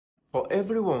For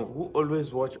everyone who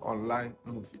always watch online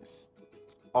movies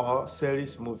or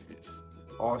series movies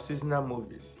or seasonal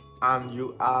movies, and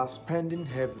you are spending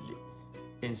heavily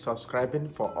in subscribing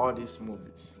for all these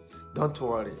movies, don't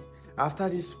worry. After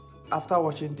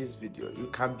watching this video, you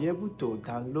can be able to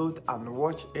download and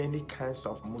watch any kinds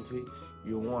of movie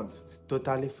you want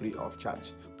totally free of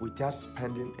charge without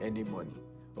spending any money.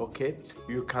 Okay,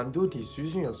 you can do this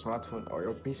using your smartphone or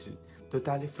your PC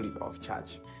totally free of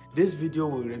charge. This video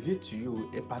will reveal to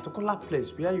you a particular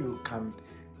place where you can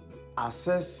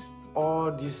access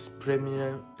all these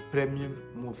premium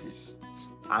movies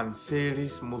and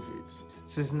series movies,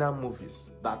 seasonal movies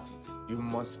that you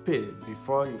must pay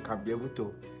before you can be able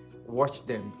to watch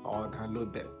them or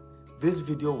download them. This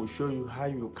video will show you how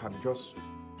you can just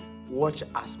watch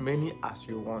as many as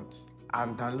you want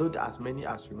and download as many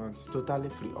as you want totally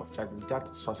free of charge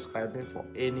without subscribing for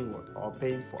anyone or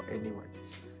paying for anyone.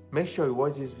 Make sure you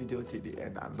watch this video till the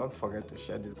end, and don't forget to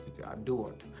share this video, and do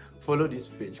what? Follow this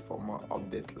page for more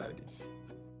updates like this.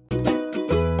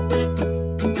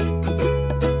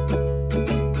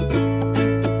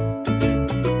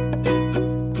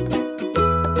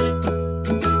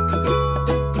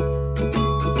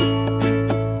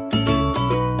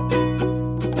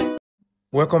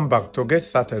 Welcome back. To get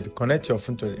started, connect your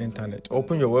phone to the internet,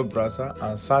 open your web browser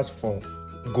and search for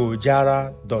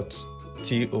gojara.to.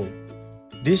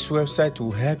 This website will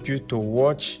help you to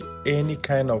watch any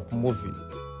kind of movie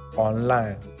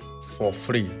online for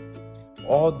free.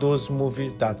 All those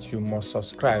movies that you must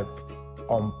subscribe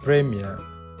on Premiere,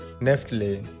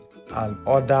 Netflix, and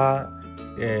other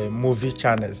movie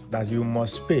channels that you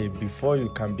must pay before you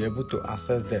can be able to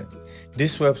access them.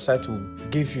 This website will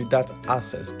give you that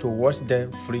access to watch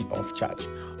them free of charge.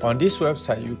 On this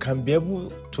website, you can be able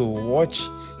to watch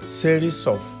series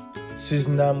of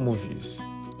seasonal movies,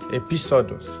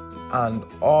 episodes, and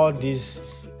all these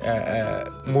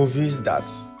movies that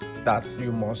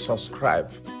you must subscribe.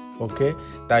 Okay,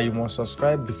 that you must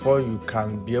subscribe before you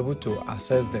can be able to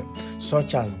access them,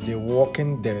 such as The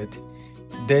Walking Dead,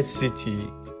 Dead City,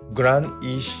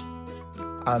 Grand-ish,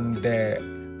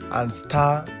 and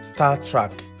Star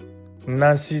Trek,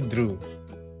 Nancy Drew,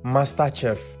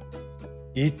 MasterChef,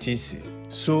 etc.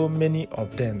 So many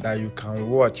of them that you can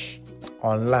watch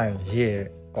online here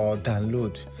or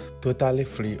download totally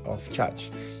free of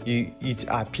charge. It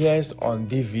appears on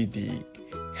DVD,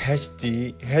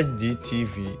 HD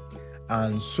TV,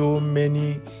 and so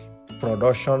many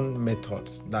production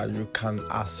methods that you can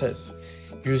access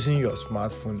using your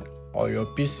smartphone or your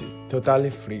PC totally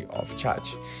free of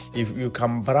charge. If you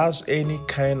can browse any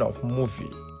kind of movie,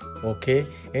 okay,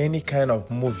 any kind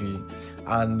of movie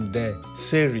and the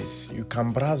series, you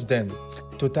can browse them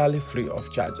totally free of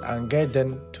charge and get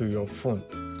them to your phone.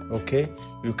 Okay,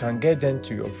 you can get them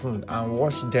to your phone and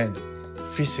watch them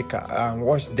physical and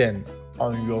watch them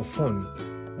on your phone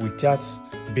without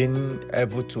being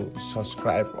able to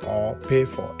subscribe or pay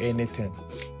for anything.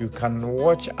 You can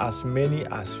watch as many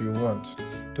as you want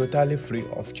totally free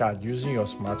of charge using your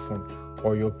smartphone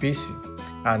or your PC,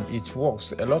 and it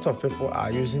works. A lot of people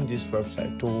are using this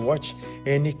website to watch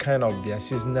any kind of their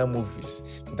seasonal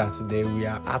movies that they were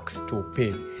asked to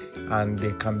pay, and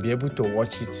they can be able to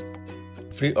watch it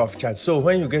free of charge. So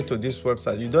when you get to this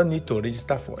website, you don't need to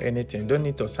register for anything, you don't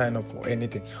need to sign up for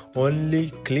anything.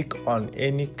 Only click on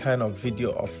any kind of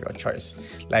video of your choice.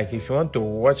 Like if you want to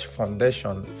watch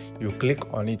Foundation, you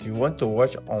click on it. You want to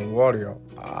watch on Warrior,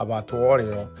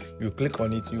 you click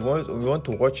on it. You want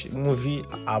to watch movie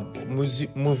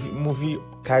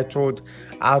titled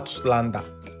Outlander,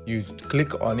 you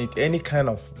click on it. Any kind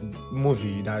of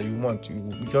movie that you want, you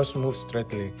just move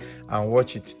straightly and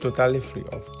watch it totally free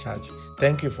of charge.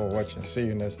 Thank you for watching. See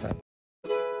you next time.